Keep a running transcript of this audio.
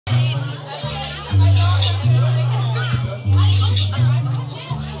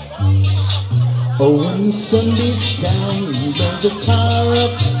Oh, when the sun beats down, there's a fire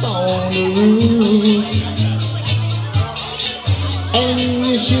up on the roof. And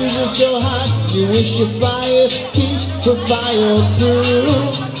your shoes are so hot, you wish your fire teeth were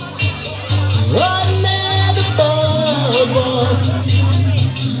fireproof. Under the boardwalk,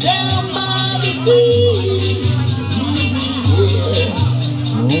 down by the sea,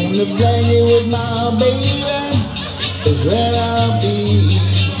 yeah. On the blanket with my baby is where I'll be.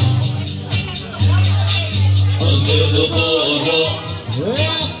 Under the boardwalk,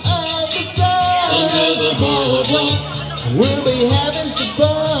 of the sun, under the boardwalk, we'll be having some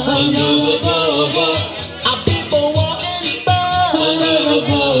fun. Under the boardwalk, our people walking by. Under the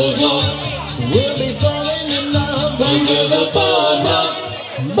boardwalk, we'll be falling in love. Under the boardwalk,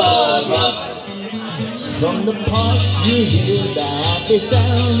 boardwalk. From the park you hear the happy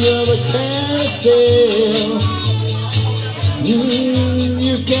sound of a carousel.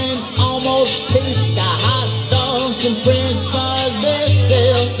 You can almost taste the hot dogs and french fries they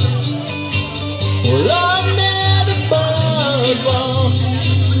sell. Well, under the boardwalk,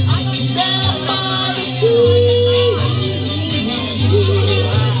 down by the sea,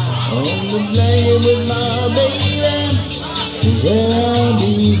 on the blanket with my baby is where I'll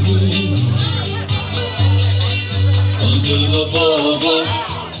be. Under the boardwalk,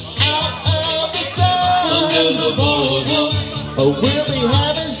 out of the sun, under the boardwalk, oh, we'll be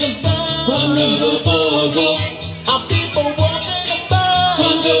having some fun. Under the boardwalk, our people walking above.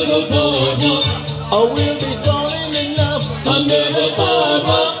 Under the boardwalk, oh, we'll be falling in love. Under the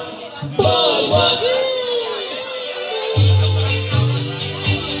boardwalk, boardwalk.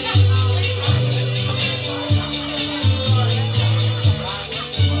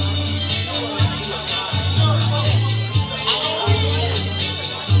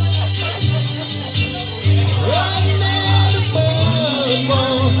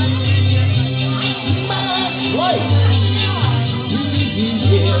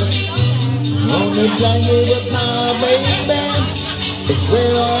 On the blanket with my baby, it's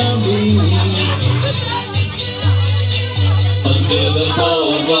where I'll be. Under the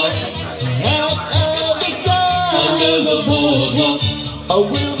boardwalk, out of the sun, under the boardwalk, oh,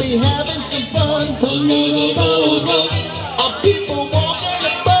 we'll be having some fun. Under the boardwalk, our people walking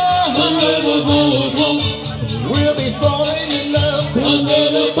above. Under the boardwalk, we'll be falling in love. Under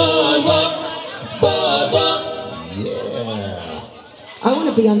the boardwalk, boardwalk. Yeah. I want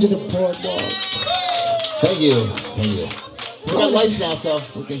to be under the boardwalk. Thank you. Thank you. We got lights now, so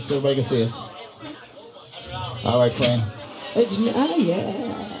everybody can see us. All right, Fran. It's oh yeah.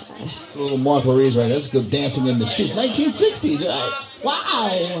 It's a little Martha Reeves right there. Let's go dancing in the streets. 1960s, right?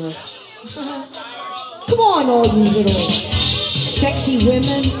 Wow. Come on, all you little sexy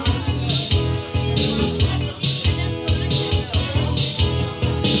women.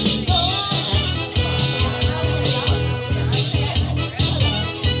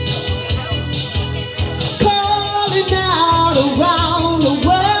 Around the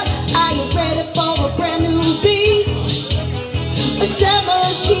world, are you ready for a brand new beat? The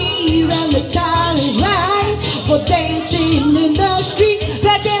summer's here and the time is right for dancing in the street.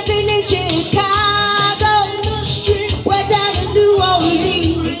 We're dancing in Chicago, we're down in New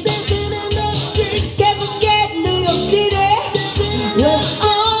Orleans, dancing in the street. Can't forget New York City, where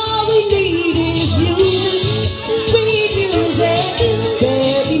all we need is music, sweet music,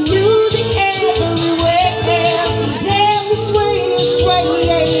 baby music everywhere.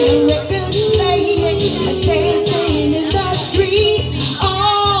 Yeah.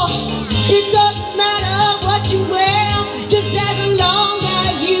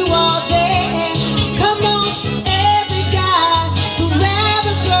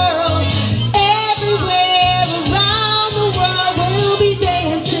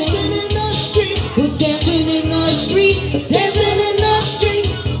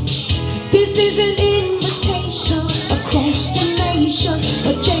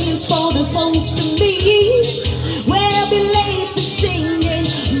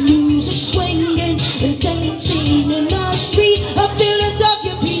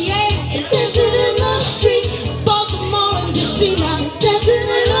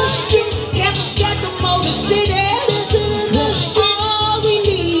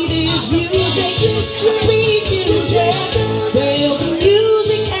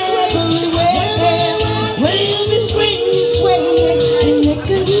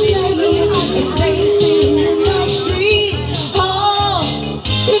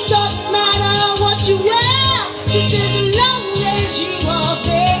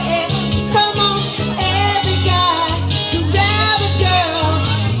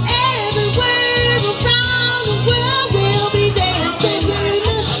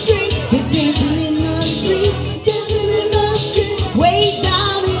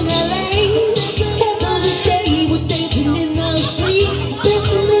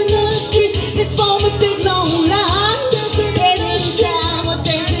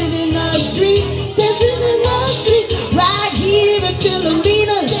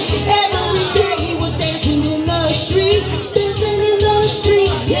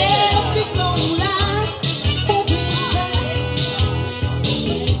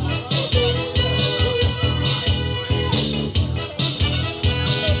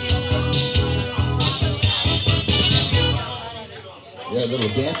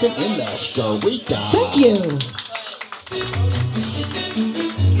 dancing in the street. Thank you.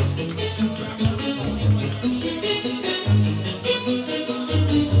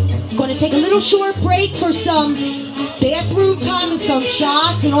 Going to take a little short break for some bathroom time and some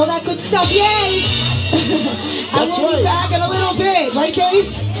shots and all that good stuff. Yay! I will be back in a little bit, right,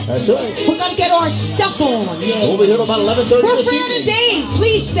 Dave? That's right. We're going to get our stuff on. Yeah. We'll be here about 11:30 We're this Fran evening. and Dave.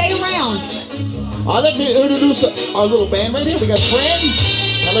 Please stay around. I'd like to introduce our little band right here. We got Fran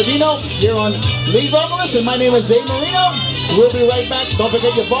Palladino here on lead vocalist, and my name is Dave Marino. We'll be right back. Don't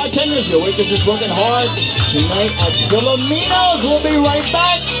forget your bartenders. Your waitress is working hard tonight at Filomenas. We'll be right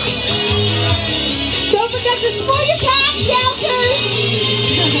back. Don't forget to spoil your cat shelters.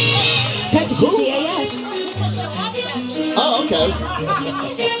 Pegasus CAS. Oh, okay.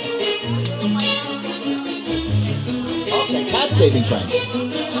 Okay, cat saving friends.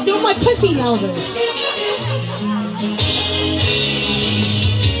 Doing my pussy lovers.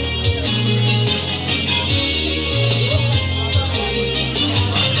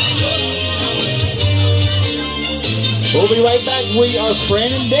 We'll be right back. We are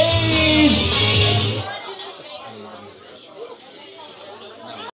Fran and Dave.